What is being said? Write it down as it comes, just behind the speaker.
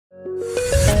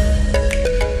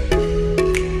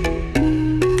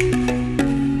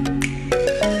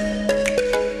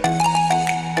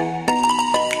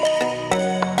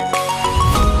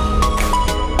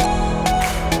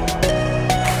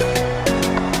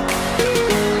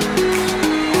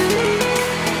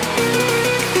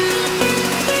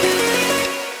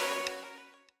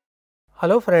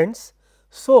Hello friends.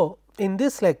 So, in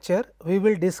this lecture we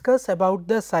will discuss about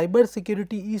the cyber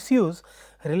security issues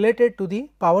related to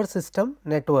the power system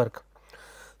network.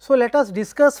 So, let us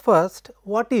discuss first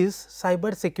what is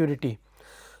cyber security.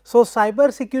 So,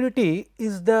 cyber security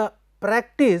is the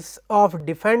practice of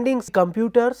defending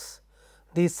computers,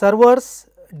 the servers,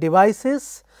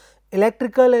 devices,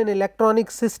 electrical and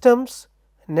electronic systems,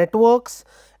 networks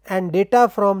and data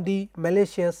from the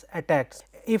malicious attacks.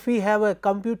 If we have a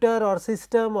computer or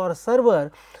system or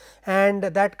server and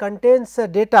that contains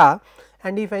data,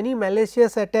 and if any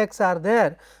malicious attacks are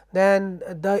there, then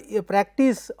the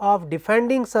practice of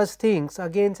defending such things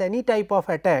against any type of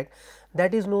attack,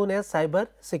 that is known as cyber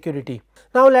security.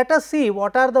 Now, let us see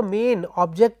what are the main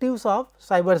objectives of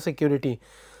cyber security.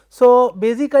 So,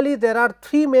 basically there are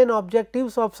three main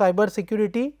objectives of cyber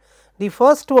security. The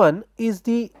first one is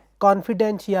the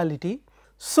confidentiality.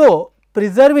 So,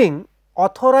 preserving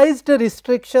authorized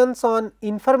restrictions on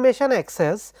information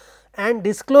access and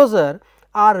disclosure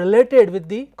are related with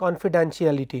the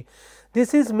confidentiality.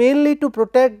 This is mainly to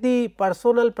protect the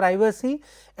personal privacy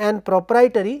and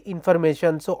proprietary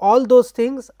information. So, all those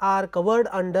things are covered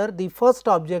under the first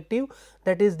objective,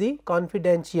 that is the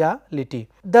confidentiality.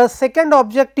 The second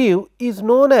objective is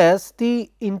known as the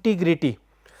integrity.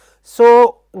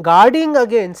 So, guarding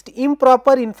against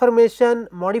improper information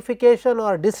modification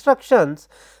or destructions,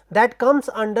 that comes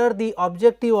under the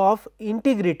objective of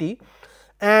integrity,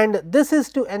 and this is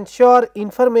to ensure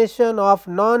information of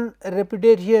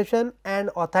non-repudiation and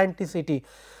authenticity.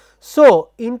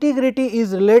 So, integrity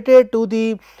is related to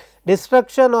the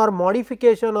destruction or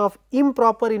modification of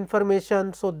improper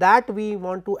information. So, that we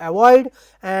want to avoid,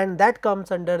 and that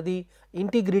comes under the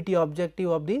integrity objective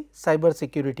of the cyber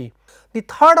security. The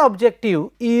third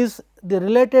objective is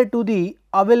related to the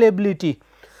availability.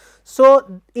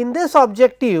 So, in this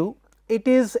objective it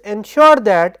is ensure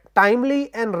that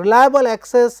timely and reliable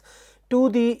access to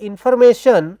the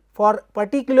information for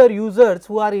particular users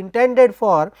who are intended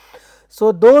for.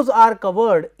 So, those are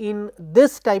covered in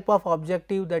this type of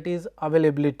objective, that is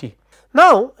availability.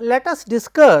 Now, let us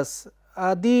discuss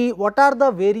what are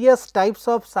the various types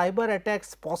of cyber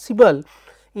attacks possible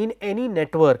in any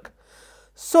network.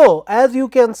 So, as you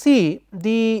can see,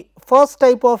 the first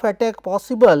type of attack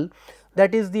possible,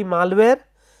 that is the malware.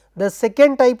 The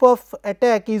second type of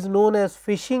attack is known as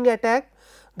phishing attack.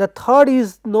 The third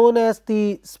is known as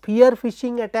the spear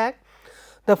phishing attack.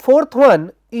 The fourth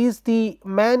one is the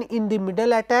man in the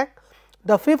middle attack.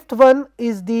 The fifth one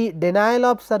is the denial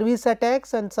of service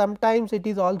attacks, and sometimes it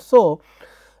is also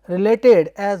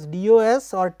related as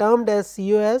DOS or termed as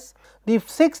COS. The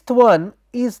sixth one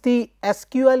is the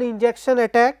SQL injection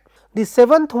attack. The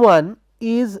seventh one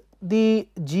is the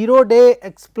 0-day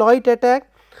exploit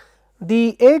attack.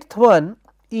 The eighth one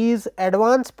is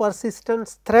advanced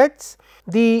persistence threats.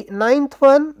 The ninth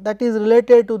one, that is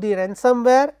related to the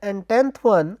ransomware, and 10th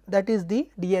one, that is the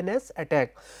DNS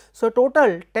attack. So,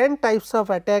 total 10 types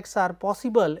of attacks are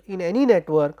possible in any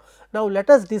network. Now, let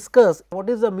us discuss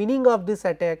what is the meaning of this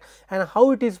attack and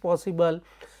how it is possible,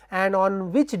 and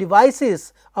on which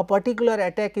devices a particular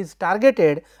attack is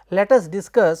targeted. Let us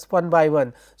discuss one by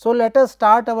one. So, let us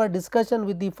start our discussion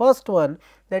with the first one,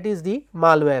 that is the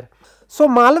malware. So,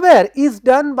 malware is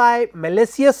done by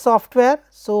malicious software.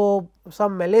 So,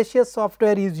 some malicious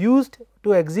software is used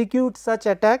to execute such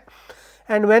attack,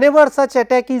 and whenever such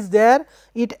attack is there,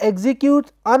 it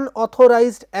executes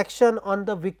unauthorized action on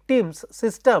the victim's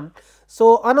system.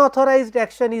 So, unauthorized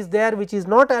action is there which is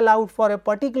not allowed for a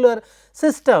particular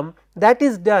system, that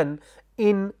is done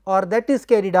in, or that is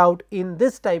carried out in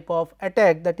this type of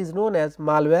attack, that is known as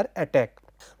malware attack.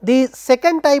 The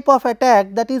second type of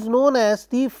attack, that is known as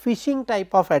the phishing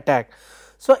type of attack.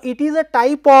 So, it is a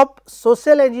type of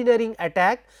social engineering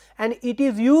attack, and it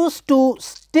is used to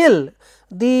steal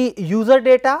the user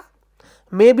data,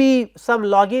 maybe some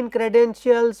login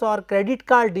credentials or credit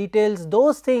card details.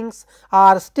 Those things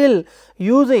are still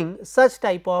using such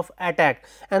type of attack,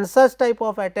 and such type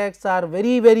of attacks are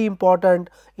very important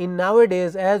in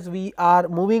nowadays, as we are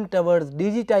moving towards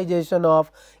digitization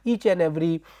of each and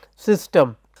every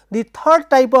system. The third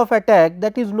type of attack,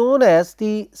 that is known as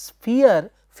the spear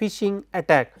phishing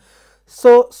attack.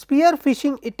 So, spear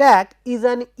phishing attack is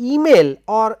an email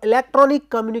or electronic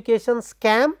communication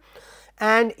scam,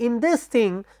 and in this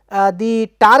thing the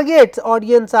target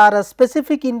audience are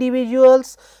specific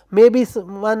individuals, maybe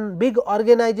one big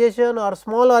organization or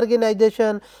small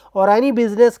organization or any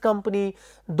business company.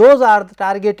 Those are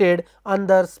targeted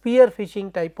under spear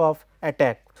phishing type of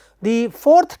attack. The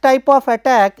fourth type of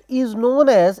attack is known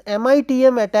as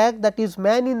MITM attack, that is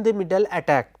man in the middle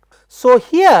attack. So,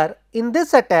 here in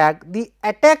this attack, the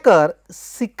attacker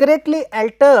secretly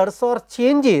alters or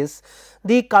changes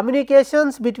the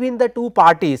communications between the two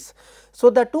parties. So,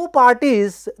 the two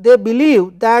parties, they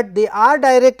believe that they are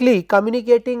directly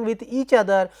communicating with each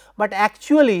other, but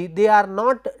actually they are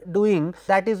not doing.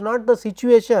 That is not the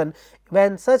situation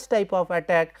when such type of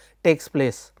attack takes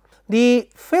place. The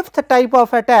fifth type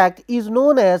of attack is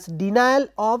known as denial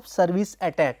of service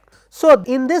attack. So,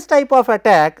 in this type of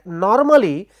attack,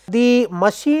 normally the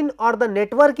machine or the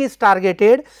network is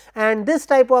targeted, and this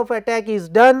type of attack is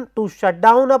done to shut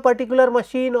down a particular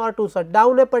machine or to shut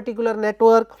down a particular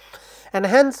network, and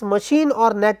hence machine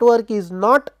or network is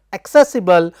not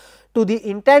accessible to the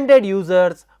intended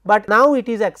users, but now it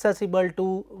is accessible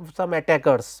to some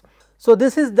attackers. So,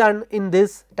 this is done in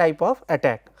this type of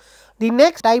attack. The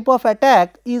next type of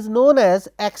attack is known as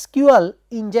SQL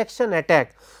injection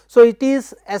attack. So, it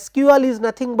is SQL is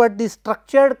nothing but the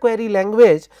structured query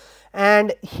language,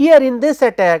 and here in this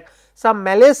attack some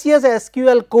malicious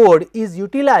SQL code is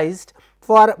utilized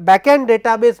for backend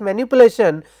database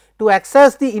manipulation to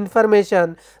access the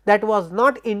information that was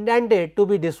not intended to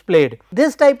be displayed.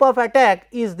 This type of attack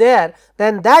is there,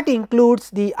 then that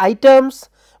includes the items,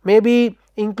 maybe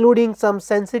including some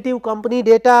sensitive company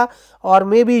data or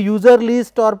maybe user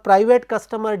list or private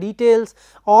customer details.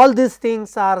 All these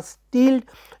things are stealed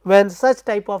when such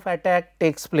type of attack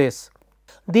takes place.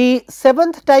 The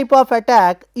seventh type of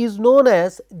attack is known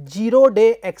as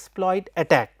 0-day exploit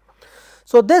attack.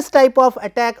 So, this type of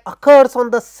attack occurs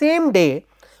on the same day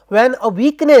when a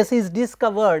weakness is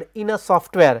discovered in a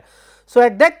software. So,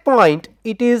 at that point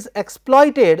it is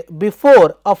exploited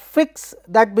before a fix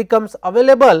that becomes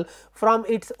available from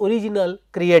its original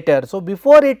creator. So,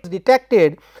 before it is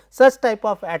detected, such type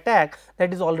of attack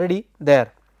that is already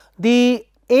there. The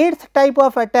eighth type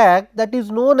of attack, that is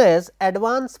known as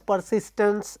advanced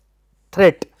persistence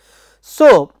threat.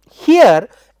 So, here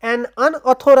an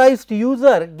unauthorized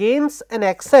user gains an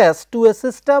access to a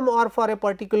system or for a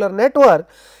particular network,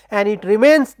 and it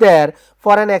remains there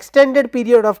for an extended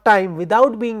period of time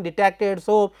without being detected.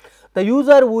 So, the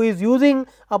user who is using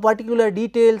a particular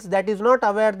details, that is not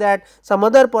aware that some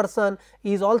other person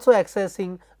is also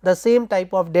accessing the same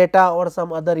type of data or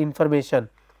some other information.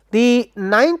 The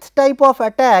ninth type of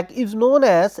attack is known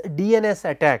as DNS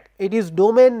attack. It is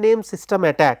domain name system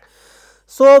attack.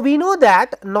 So, we know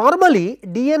that normally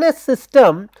DNS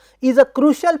system is a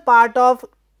crucial part of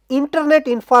internet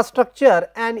infrastructure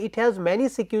and it has many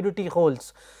security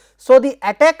holes. So, the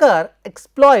attacker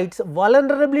exploits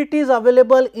vulnerabilities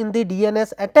available in the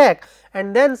DNS attack,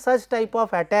 and then such type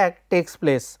of attack takes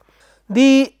place.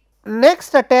 The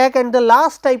next attack and the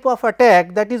last type of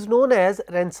attack, that is known as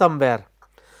ransomware.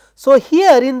 So,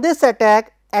 here in this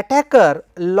attack, attacker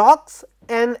locks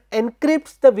and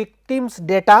encrypts the victim's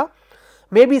data,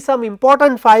 maybe some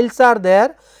important files are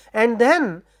there, and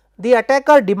then the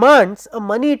attacker demands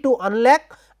money to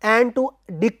unlock and to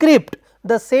decrypt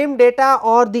the same data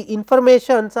or the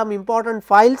information, some important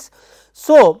files.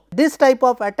 So, this type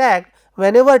of attack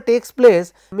whenever takes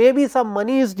place, maybe some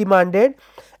money is demanded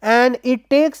and it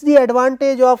takes the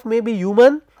advantage of maybe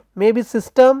human, maybe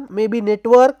system, maybe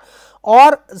network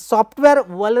or software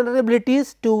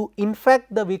vulnerabilities to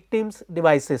infect the victim's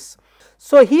devices.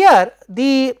 So, here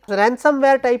the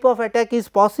ransomware type of attack is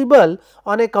possible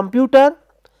on a computer,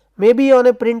 maybe on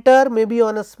a printer, maybe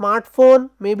on a smartphone,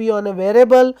 maybe on a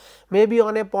wearable, maybe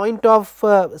on a point of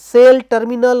sale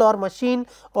terminal or machine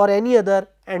or any other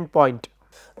endpoint.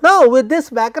 Now, with this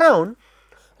background,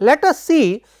 let us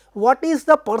see what is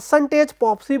the percentage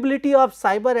possibility of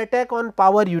cyber attack on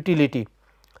power utility.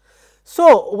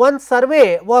 So, one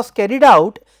survey was carried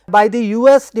out by the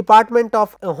US Department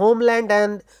of Homeland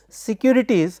and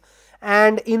Securities,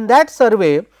 and in that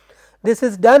survey this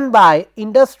is done by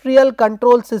Industrial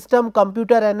Control System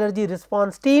Computer Energy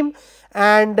Response Team,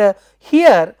 and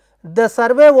here the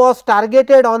survey was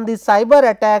targeted on the cyber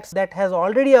attacks that has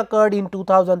already occurred in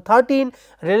 2013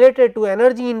 related to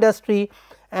energy industry,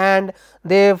 and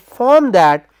they found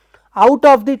that out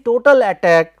of the total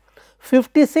attack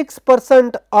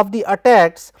 56% of the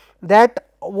attacks that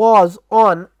was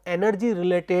on energy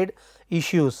related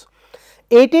issues,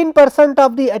 18%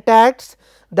 of the attacks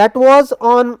that was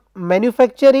on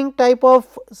manufacturing type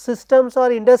of systems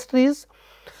or industries.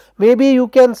 Maybe you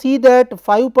can see that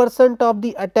 5% of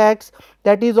the attacks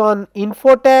that is on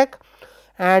infotech,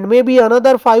 and maybe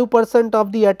another 5%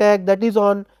 of the attack that is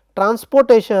on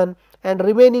transportation, and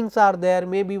remainings are there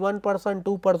maybe 1%,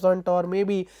 2% or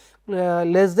maybe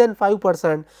less than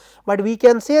 5%, but we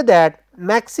can say that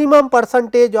maximum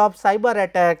percentage of cyber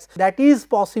attacks that is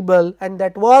possible and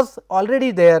that was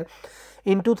already there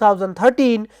in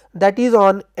 2013, that is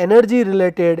on energy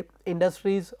related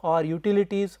industries or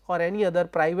utilities or any other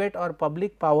private or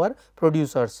public power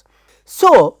producers.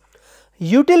 So,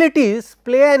 utilities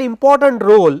play an important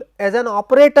role as an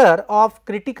operator of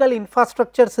critical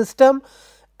infrastructure system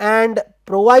and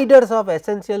providers of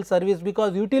essential service,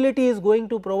 because utility is going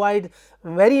to provide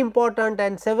very important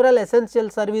and several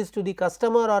essential service to the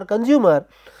customer or consumer.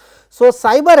 So,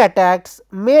 cyber attacks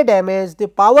may damage the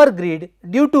power grid,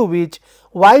 due to which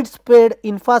widespread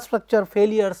infrastructure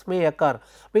failures may occur,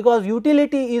 because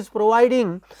utility is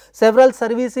providing several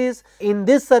services. In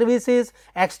these services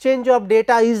exchange of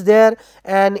data is there,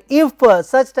 and if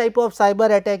such type of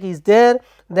cyber attack is there,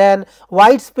 then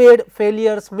widespread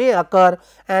failures may occur,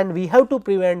 and we have to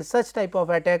prevent such type of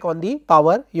attack on the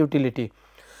power utility.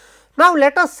 Now,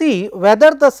 let us see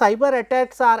whether the cyber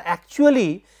attacks are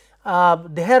actually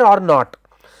there or not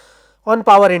on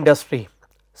power industry.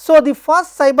 So, the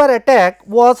first cyber attack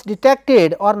was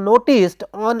detected or noticed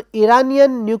on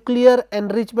Iranian nuclear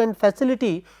enrichment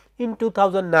facility in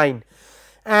 2009,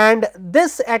 and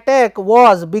this attack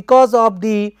was because of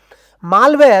the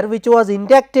malware which was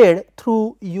injected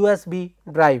through USB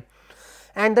drive,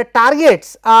 and the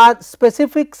targets are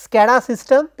specific SCADA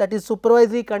system, that is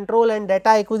supervisory control and data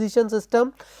acquisition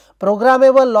system,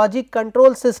 programmable logic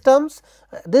control systems.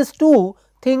 These two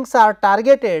things are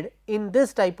targeted in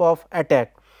this type of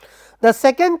attack. The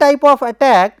second type of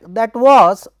attack, that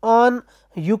was on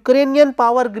Ukrainian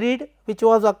power grid, which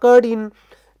was occurred in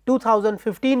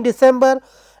 2015 December,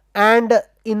 and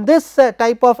in this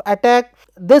type of attack,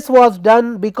 this was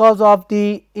done because of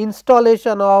the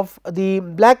installation of the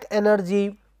Black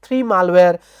Energy 3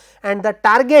 malware, and the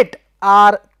target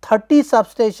are 30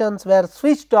 substations were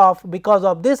switched off because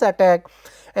of this attack,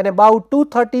 and about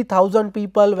 230,000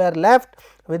 people were left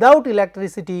without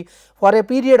electricity for a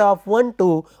period of 1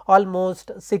 to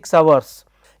almost 6 hours.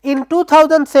 In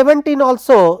 2017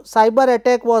 also cyber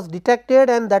attack was detected,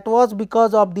 and that was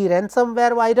because of the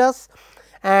ransomware virus,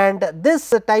 and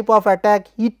this type of attack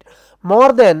hit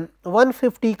more than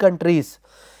 150 countries.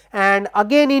 And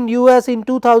again in US in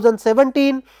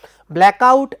 2017,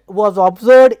 blackout was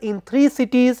observed in 3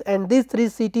 cities, and these 3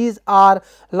 cities are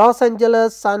Los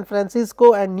Angeles, San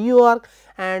Francisco and New York,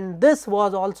 and this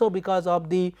was also because of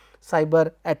the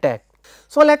cyber attack.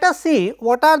 So, let us see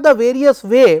what are the various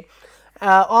way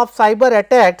of cyber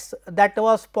attacks that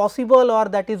was possible or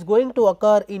that is going to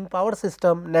occur in power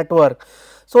system network.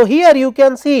 So, here you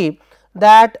can see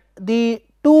that the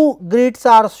two grids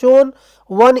are shown.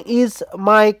 One is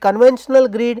my conventional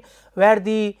grid, where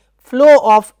the flow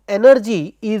of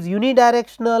energy is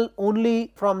unidirectional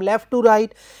only from left to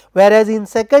right, whereas in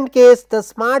second case the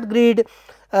smart grid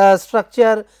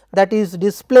structure that is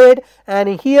displayed,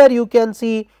 and here you can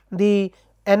see the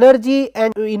energy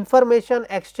and information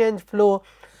exchange flow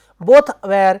both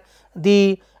were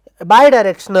the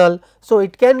bidirectional. So,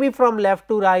 it can be from left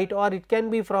to right or it can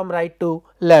be from right to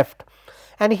left,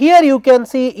 and here you can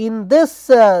see in this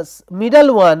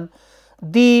middle one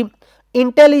the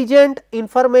intelligent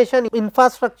information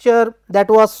infrastructure that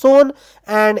was shown,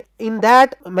 and in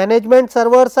that management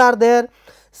servers are there,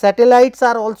 satellites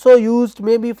are also used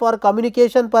maybe for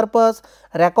communication purpose,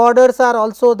 recorders are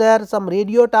also there, some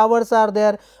radio towers are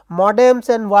there, modems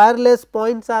and wireless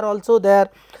points are also there.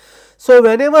 So,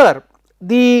 whenever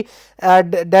the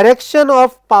direction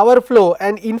of power flow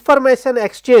and information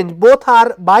exchange both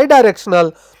are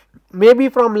bidirectional, maybe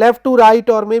from left to right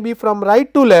or maybe from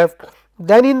right to left,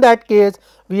 then in that case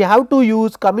we have to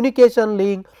use communication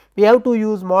link, we have to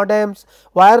use modems,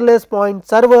 wireless point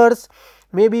servers,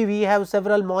 maybe we have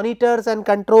several monitors and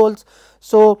controls.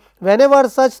 So, whenever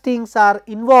such things are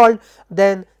involved,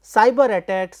 then cyber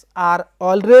attacks are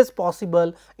always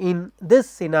possible in this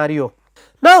scenario.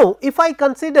 Now, if I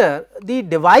consider the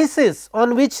devices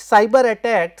on which cyber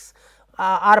attacks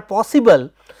are possible,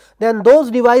 then those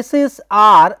devices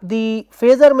are the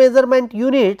phasor measurement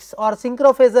units or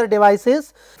synchrophasor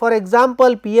devices, for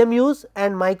example PMUs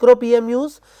and micro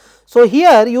PMUs. So,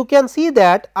 here you can see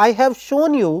that I have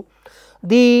shown you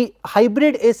the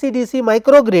hybrid AC-DC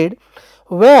microgrid,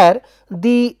 where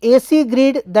the AC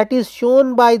grid that is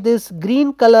shown by this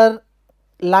green color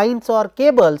lines or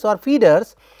cables or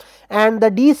feeders, and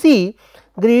the DC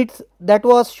grids that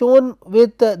was shown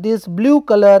with this blue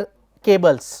color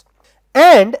cables.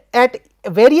 And at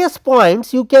various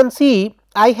points you can see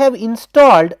I have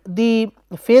installed the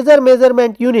phasor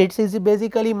measurement units, is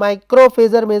basically micro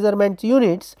phasor measurement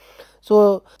units.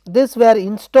 So, this were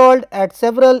installed at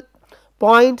several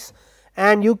points,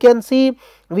 and you can see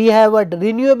we have a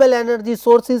renewable energy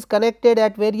sources connected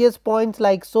at various points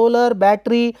like solar,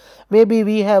 battery, maybe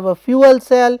we have a fuel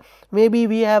cell, maybe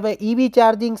we have a EV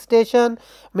charging station,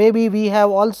 maybe we have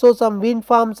also some wind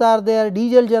farms are there,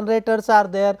 diesel generators are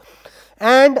there,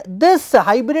 and this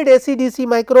hybrid AC/DC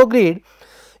microgrid,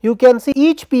 you can see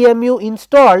each PMU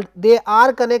installed, they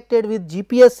are connected with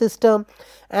GPS system,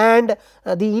 and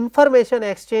the information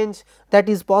exchange that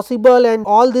is possible, and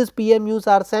all these PMUs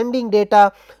are sending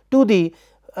data to the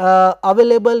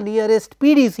available nearest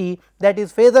PDC, that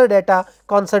is phasor data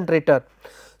concentrator.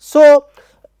 So,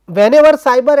 whenever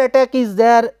cyber attack is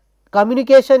there,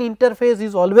 communication interface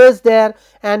is always there,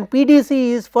 and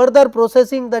PDC is further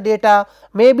processing the data.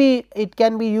 Maybe it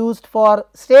can be used for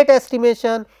state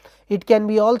estimation, it can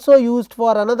be also used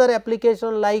for another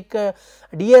application like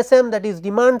DSM, that is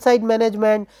demand side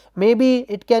management, maybe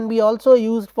it can be also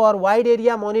used for wide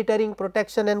area monitoring,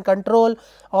 protection and control,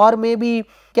 or maybe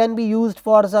can be used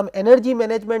for some energy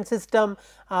management system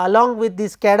along with the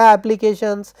SCADA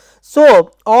applications.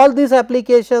 So, all these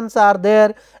applications are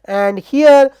there, and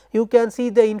here you can see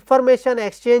the information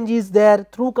exchange is there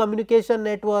through communication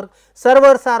network,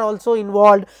 servers are also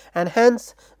involved, and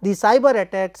hence the cyber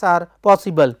attacks are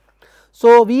possible.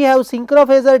 So, we have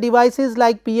synchrophasor devices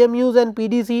like PMUs and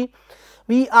PDC.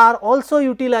 We are also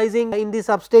utilizing in the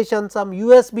substation some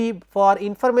USB for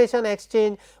information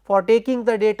exchange, for taking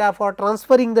the data, for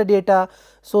transferring the data.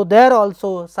 So, there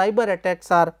also cyber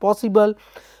attacks are possible.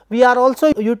 We are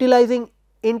also utilizing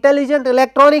intelligent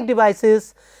electronic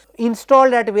devices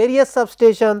installed at various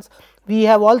substations. We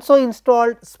have also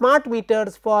installed smart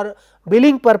meters for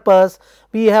billing purpose.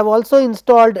 We have also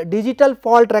installed digital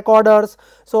fault recorders.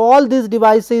 So, all these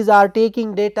devices are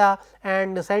taking data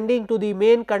and sending to the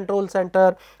main control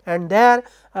center, and there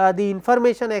the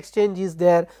information exchange is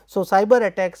there. So, cyber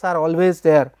attacks are always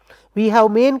there. We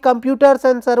have main computers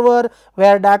and server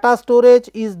where data storage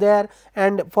is there,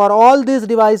 and for all these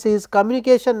devices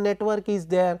communication network is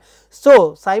there.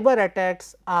 So, cyber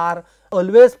attacks are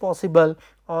always possible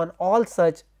on all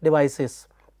such devices.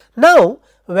 Now,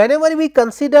 whenever we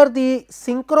consider the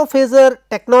synchrophasor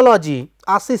technology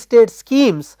assisted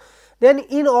schemes, then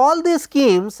in all these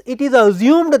schemes it is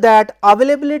assumed that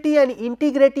availability and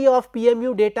integrity of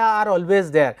PMU data are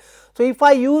always there. So, if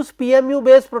I use PMU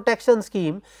based protection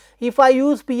scheme, if I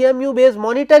use PMU based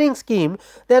monitoring scheme,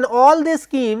 then all these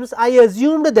schemes I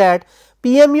assumed that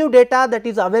PMU data that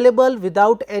is available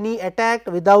without any attack,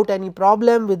 without any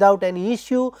problem, without any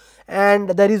issue, and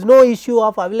there is no issue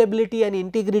of availability and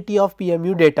integrity of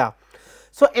PMU data.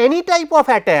 So, any type of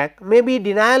attack, may be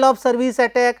denial of service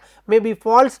attack, may be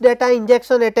false data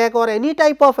injection attack, or any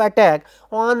type of attack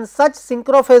on such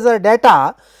synchrophasor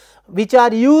data which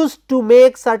are used to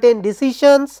make certain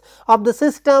decisions of the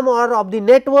system or of the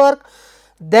network,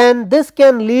 then this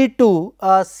can lead to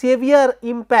a severe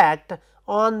impact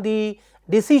on the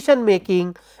decision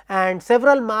making, and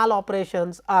several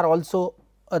maloperations are also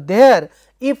there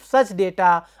if such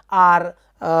data are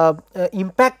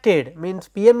impacted, means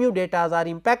PMU data are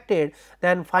impacted,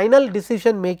 then final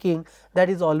decision making that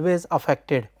is always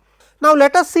affected. Now,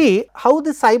 let us see how the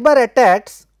cyber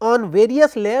attacks on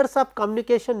various layers of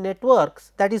communication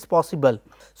networks that is possible.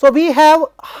 So, we have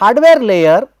hardware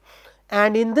layer,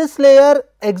 and in this layer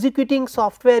executing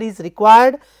software is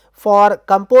required for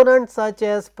components such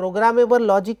as programmable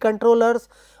logic controllers,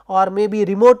 or maybe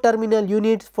remote terminal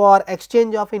units for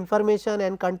exchange of information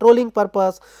and controlling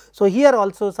purpose. So, here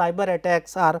also cyber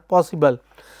attacks are possible.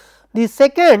 The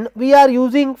second, we are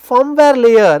using firmware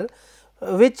layer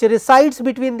which resides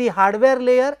between the hardware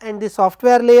layer and the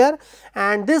software layer,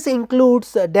 and this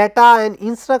includes data and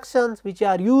instructions which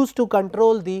are used to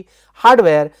control the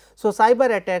hardware. So,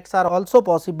 cyber attacks are also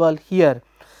possible here.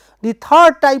 The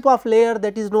third type of layer,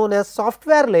 that is known as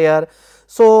software layer.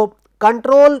 So,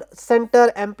 control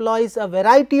center employs a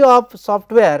variety of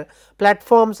software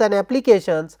platforms and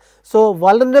applications. So,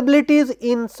 vulnerabilities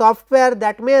in software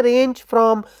that may range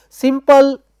from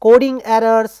simple coding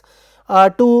errors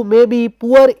to maybe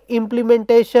poor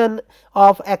implementation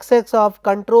of access of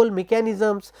control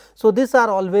mechanisms. So, these are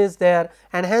always there,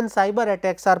 and hence cyber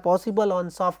attacks are possible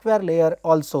on software layer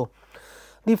also.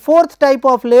 The fourth type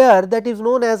of layer, that is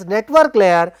known as network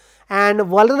layer, and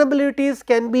vulnerabilities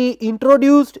can be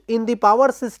introduced in the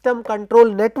power system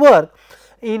control network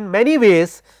in many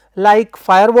ways, like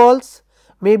firewalls,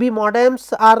 maybe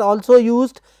modems are also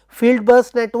used, field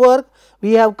bus network,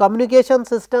 we have communication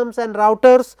systems and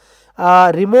routers,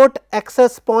 remote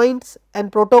access points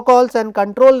and protocols and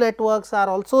control networks are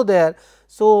also there.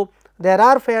 So, there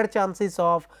are fair chances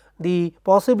of the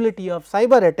possibility of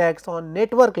cyber attacks on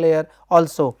network layer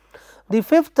also. The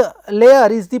fifth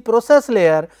layer is the process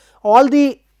layer. All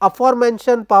the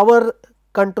aforementioned power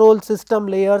control system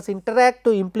layers interact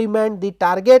to implement the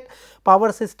target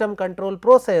power system control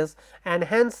process, and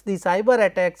hence the cyber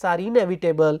attacks are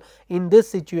inevitable in this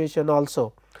situation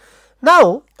also.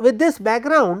 Now, with this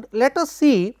background, let us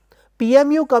see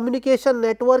PMU communication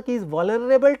network is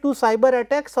vulnerable to cyber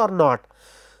attacks or not.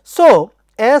 So,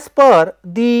 as per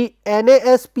the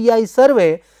NASPI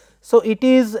survey, so it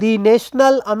is the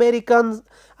National American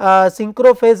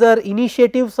Synchrophaser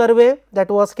Initiative survey that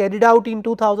was carried out in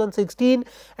 2016,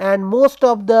 and most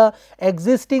of the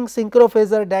existing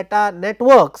synchrophaser data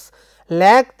networks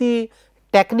lack the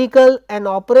technical and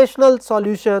operational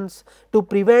solutions to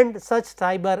prevent such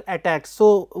cyber attacks.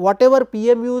 So, whatever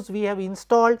PMUs we have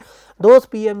installed, those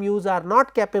PMUs are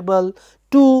not capable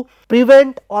to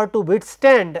prevent or to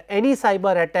withstand any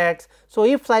cyber attacks. So,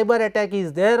 if cyber attack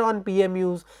is there on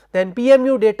PMUs, then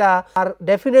PMU data are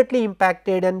definitely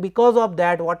impacted, and because of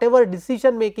that whatever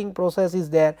decision making process is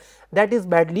there, that is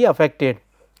badly affected.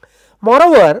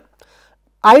 Moreover,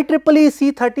 IEEE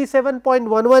C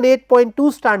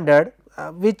 37.118.2 standard,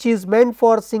 which is meant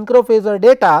for synchrophaser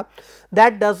data,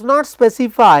 that does not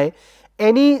specify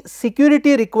any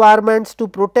security requirements to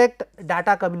protect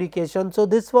data communication. So,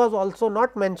 this was also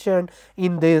not mentioned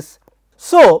in this.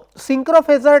 So,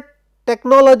 synchrophaser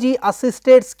technology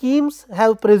assisted schemes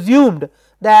have presumed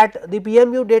that the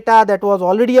PMU data that was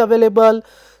already available.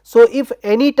 So, if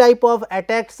any type of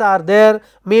attacks are there,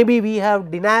 maybe we have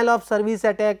denial of service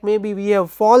attack, maybe we have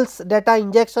false data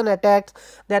injection attacks,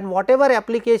 then whatever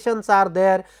applications are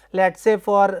there, let us say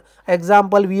for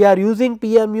example, we are using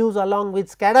PMUs along with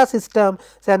SCADA systems,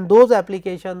 and those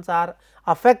applications are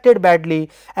affected badly,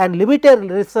 and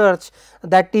limited research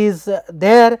that is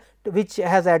there which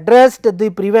has addressed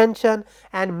the prevention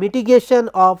and mitigation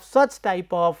of such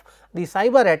type of the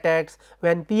cyber attacks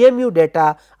when PMU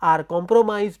data are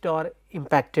compromised or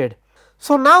impacted.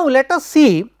 So, now let us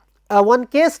see one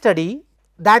case study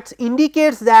that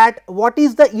indicates that what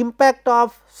is the impact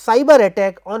of cyber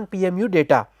attack on PMU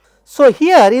data. So,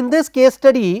 here in this case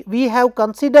study we have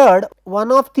considered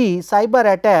one of the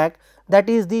cyber attack, that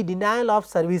is the denial of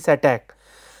service attack,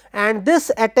 and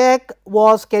this attack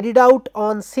was carried out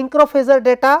on synchrophaser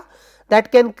data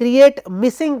that can create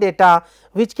missing data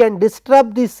which can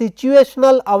disrupt the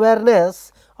situational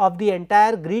awareness of the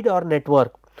entire grid or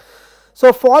network.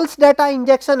 So, false data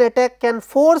injection attack can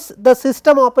force the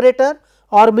system operator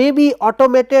or maybe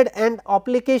automated and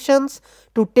applications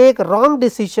to take wrong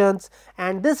decisions,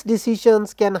 and these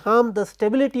decisions can harm the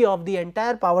stability of the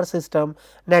entire power system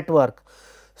network.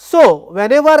 So,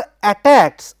 whenever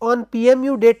attacks on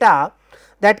PMU data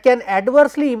that can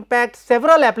adversely impact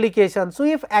several applications. So,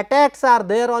 if attacks are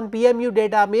there on PMU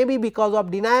data, maybe because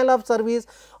of denial of service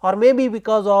or maybe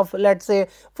because of let us say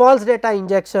false data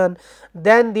injection,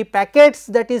 then the packets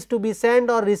that is to be sent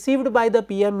or received by the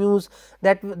PMUs,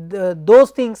 that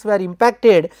those things were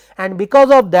impacted, and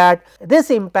because of that this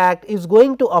impact is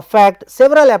going to affect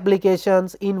several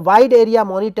applications in wide area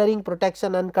monitoring,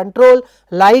 protection and control,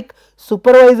 like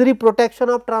supervisory protection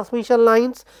of transmission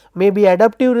lines, maybe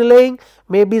adaptive relaying,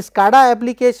 maybe SCADA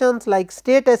applications like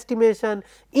state estimation,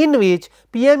 in which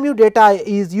PMU data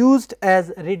is used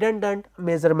as redundant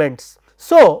measurements.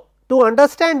 So, to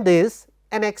understand this,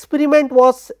 an experiment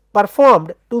was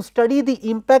performed to study the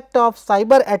impact of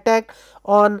cyber attack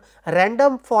on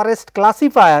random forest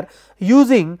classifier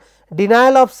using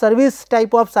denial of service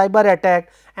type of cyber attack,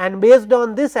 and based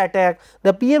on this attack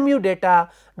the PMU data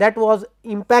that was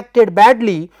impacted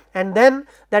badly, and then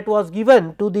that was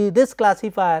given to this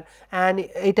classifier, and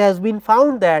it has been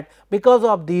found that because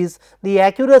of this the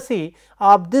accuracy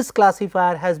of this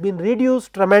classifier has been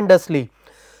reduced tremendously.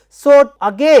 So,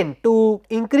 again to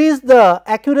increase the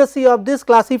accuracy of this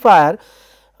classifier,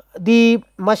 the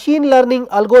machine learning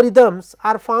algorithms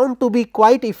are found to be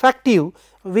quite effective,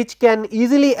 which can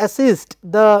easily assist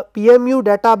the PMU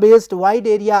data based wide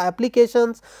area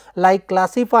applications like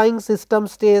classifying system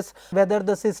states, whether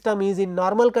the system is in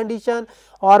normal condition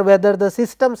or whether the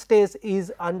system state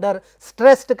is under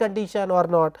stressed condition or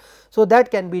not. So,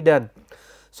 that can be done.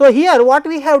 So, here what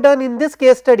we have done in this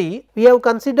case study, we have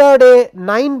considered a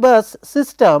 9 bus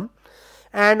system,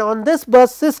 and on this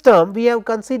bus system we have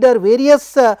considered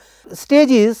various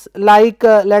stages like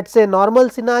let us say normal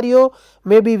scenario,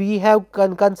 maybe we have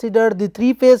considered the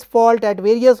 3-phase fault at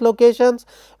various locations,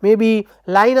 maybe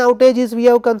line outages we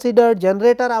have considered,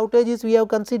 generator outages we have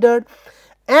considered,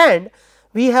 and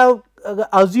we have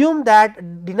assume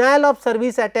that denial of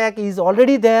service attack is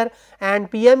already there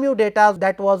and PMU data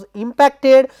that was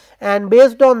impacted, and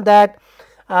based on that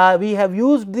we have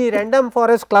used the random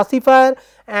forest classifier,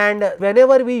 and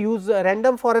whenever we use a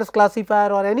random forest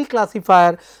classifier or any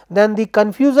classifier, then the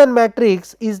confusion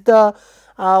matrix is the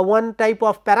one type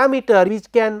of parameter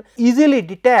which can easily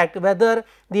detect whether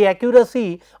the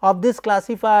accuracy of this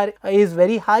classifier is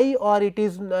very high or it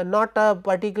is not a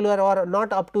particular or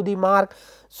not up to the mark.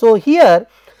 So, here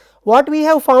what we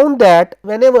have found that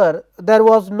whenever there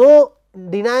was no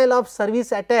denial of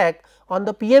service attack on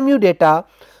the PMU data,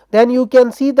 then you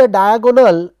can see the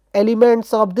diagonal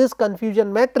elements of this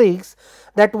confusion matrix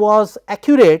that was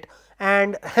accurate,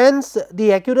 and hence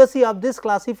the accuracy of this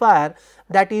classifier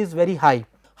that is very high.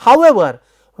 However,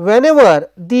 whenever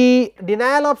the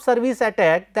denial of service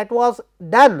attack that was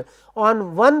done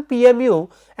on one PMU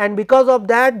and because of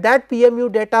that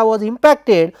PMU data was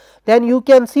impacted, then you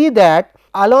can see that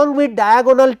along with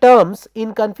diagonal terms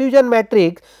in confusion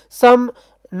matrix, some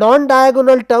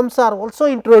non-diagonal terms are also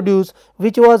introduced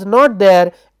which was not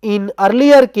there in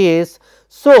earlier case.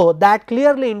 So, that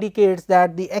clearly indicates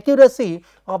that the accuracy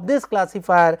of this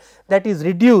classifier that is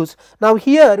reduced. Now,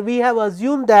 here we have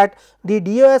assumed that the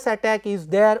DOS attack is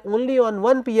there only on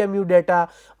one PMU data,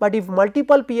 but if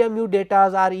multiple PMU data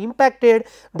are impacted,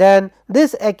 then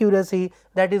this accuracy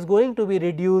that is going to be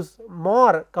reduced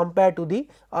more compared to the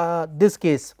this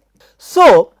case.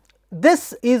 So,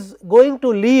 this is going to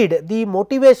lead the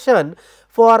motivation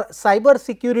for cyber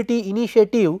security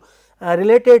initiative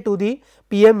related to the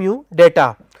PMU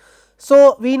data.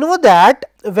 So, we know that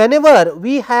whenever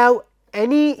we have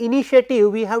any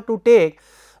initiative we have to take,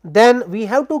 then we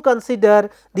have to consider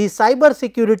the cyber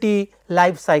security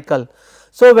life cycle.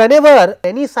 So, whenever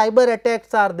any cyber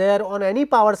attacks are there on any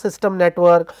power system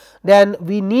network, then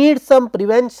we need some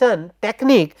prevention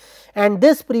technique, and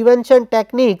this prevention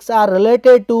techniques are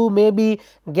related to maybe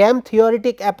game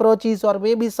theoretic approaches or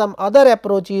maybe some other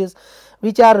approaches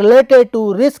which are related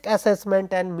to risk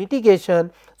assessment and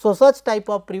mitigation. So, such type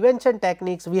of prevention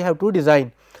techniques we have to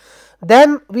design.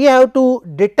 Then we have to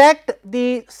detect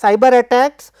the cyber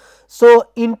attacks. So,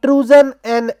 intrusion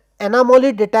and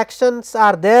anomaly detections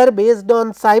are there based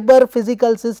on cyber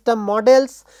physical system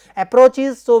models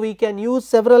approaches. So, we can use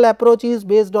several approaches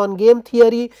based on game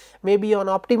theory, maybe on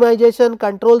optimization,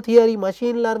 control theory,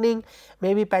 machine learning,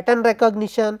 maybe pattern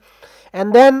recognition,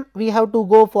 and then we have to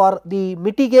go for the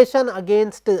mitigation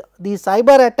against the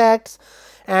cyber attacks.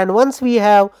 And once we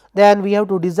have, then we have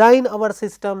to design our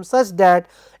system such that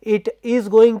it is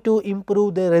going to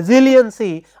improve the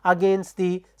resiliency against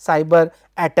the cyber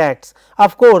attacks.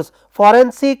 Of course,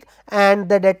 forensic and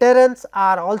the deterrence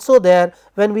are also there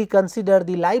when we consider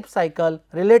the life cycle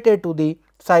related to the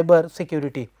cyber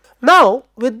security. Now,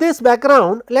 with this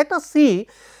background, let us see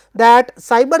that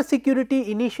cyber security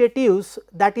initiatives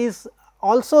that is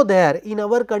also there in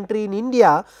our country in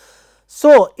India.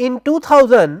 So, in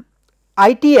 2000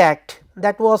 IT Act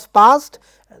that was passed,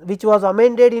 which was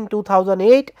amended in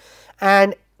 2008,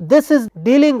 and this is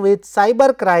dealing with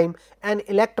cyber crime and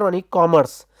electronic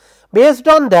commerce. Based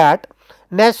on that,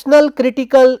 National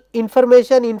Critical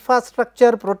Information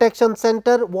Infrastructure Protection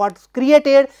Center was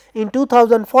created in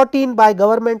 2014 by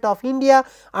Government of India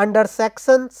under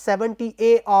section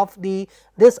 70A of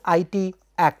this IT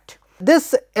Act.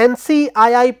 This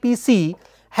NCIIPC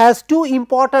has two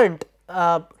important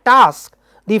tasks.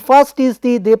 The first is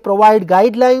they provide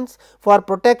guidelines for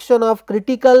protection of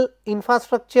critical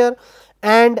infrastructure,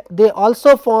 and they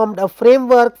also formed a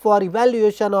framework for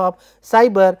evaluation of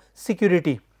cyber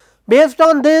security. Based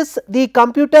on this, the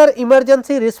Computer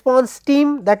Emergency Response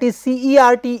Team, that is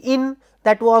CERT in,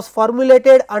 that was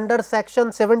formulated under section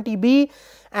 70B,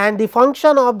 and the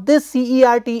function of this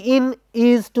CERT in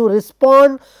is to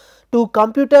respond to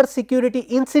computer security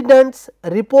incidents,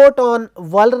 report on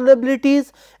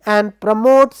vulnerabilities, and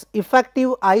promotes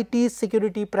effective IT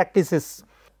security practices.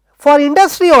 For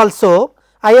industry also,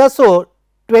 ISO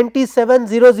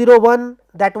 27001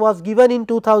 that was given in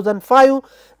 2005,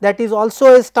 that is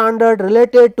also a standard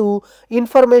related to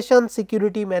information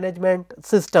security management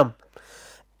system.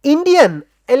 Indian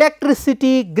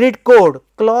Electricity Grid Code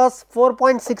clause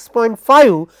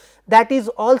 4.6.5 that is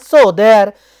also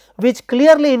there, which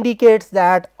clearly indicates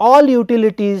that all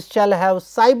utilities shall have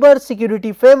cyber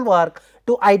security framework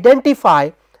to identify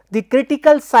the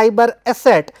critical cyber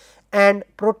asset and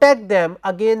protect them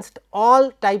against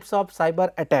all types of cyber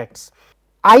attacks.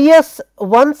 IS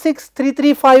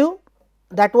 16335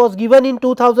 that was given in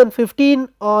 2015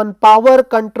 on power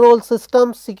control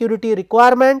systems security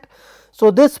requirement. So,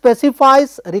 this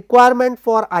specifies requirement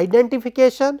for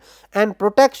identification and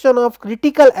protection of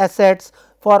critical assets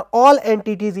for all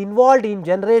entities involved in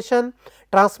generation,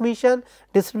 transmission,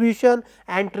 distribution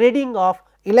and trading of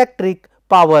electric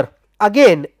power.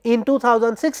 Again in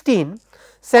 2016,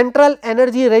 Central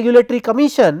Energy Regulatory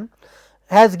Commission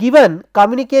has given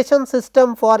communication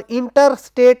system for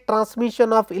interstate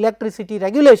transmission of electricity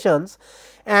regulations,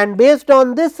 and based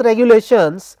on this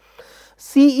regulations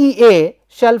CEA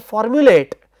shall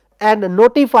formulate and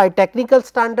notify technical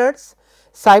standards,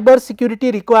 cyber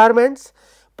security requirements,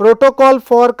 protocol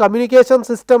for communication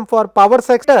system for power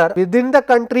sector within the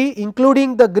country,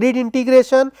 including the grid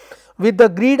integration with the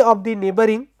grid of the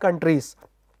neighboring countries.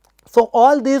 So,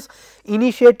 all these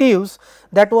initiatives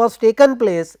that was taken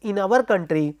place in our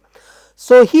country.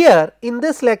 So, here in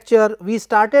this lecture we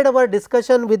started our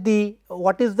discussion with the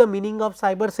what is the meaning of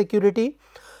cyber security.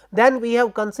 Then we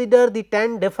have considered the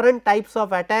 10 different types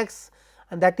of attacks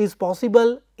and that is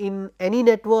possible in any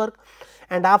network,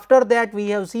 and after that we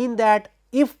have seen that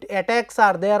if attacks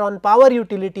are there on power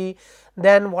utility,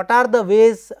 then what are the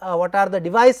ways, what are the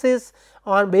devices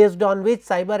on based on which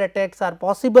cyber attacks are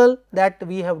possible, that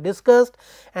we have discussed.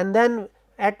 And then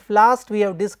at last we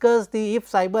have discussed the if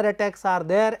cyber attacks are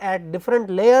there at different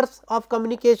layers of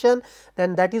communication,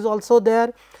 then that is also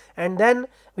there. And then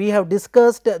we have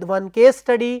discussed one case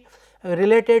study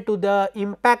related to the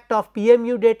impact of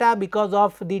PMU data because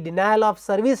of the denial of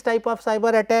service type of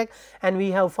cyber attack, and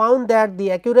we have found that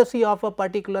the accuracy of a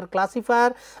particular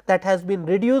classifier that has been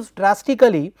reduced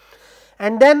drastically.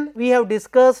 And then we have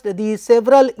discussed the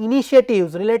several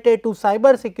initiatives related to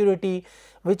cyber security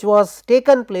which was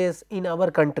taken place in our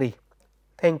country.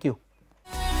 Thank you.